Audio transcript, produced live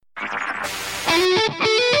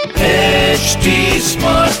HD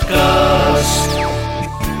Smartcast.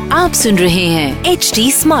 आप सुन रहे हैं HD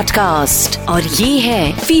Smartcast और ये है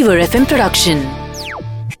Fever FM production.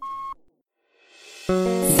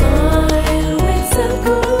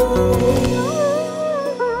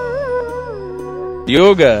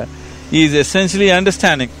 Yoga is essentially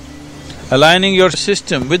understanding, aligning your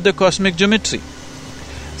system with the cosmic geometry.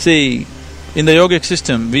 See, in the yogic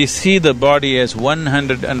system, we see the body as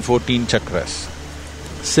 114 chakras,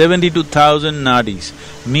 72,000 nadis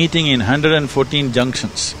meeting in 114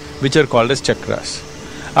 junctions, which are called as chakras.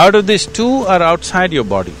 Out of these, 2 are outside your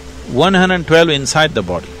body, 112 inside the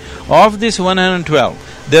body. Of this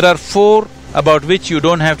 112, there are 4 about which you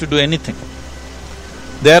don't have to do anything.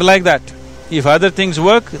 They are like that. If other things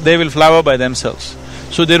work, they will flower by themselves.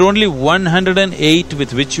 So there are only 108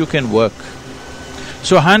 with which you can work.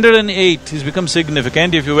 So 108 has become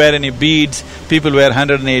significant. If you wear any beads, people wear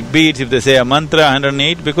 108 beads. If they say a mantra,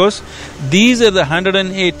 108, because these are the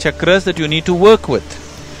 108 chakras that you need to work with.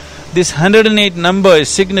 This 108 number is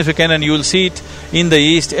significant, and you will see it in the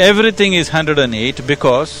East. Everything is 108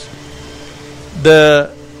 because the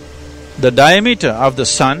diameter of the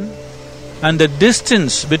sun and the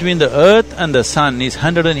distance between the earth and the sun is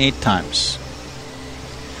 108 times.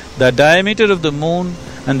 The diameter of the moon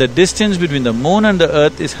and the distance between the moon and the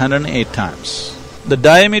earth is 108 times. The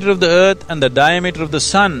diameter of the earth and the diameter of the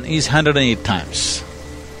sun is 108 times.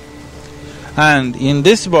 And in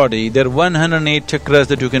this body, there are 108 chakras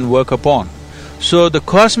that you can work upon. So the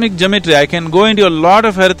cosmic geometry, I can go into a lot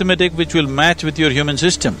of arithmetic which will match with your human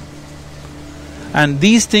system. And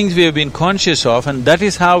these things we have been conscious of, and that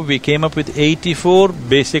is how we came up with 84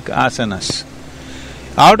 basic asanas.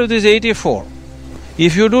 Out of these 84,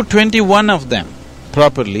 if you do 21 of them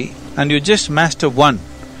properly and you just master one,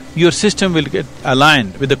 your system will get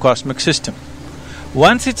aligned with the cosmic system.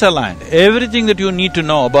 Once it's aligned, everything that you need to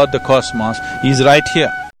know about the cosmos is right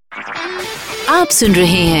here. आप सुन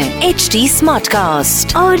रहे हैं HD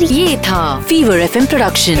Smartcast और ये था Fever FM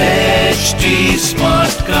production. HD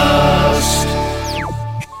Smartcast.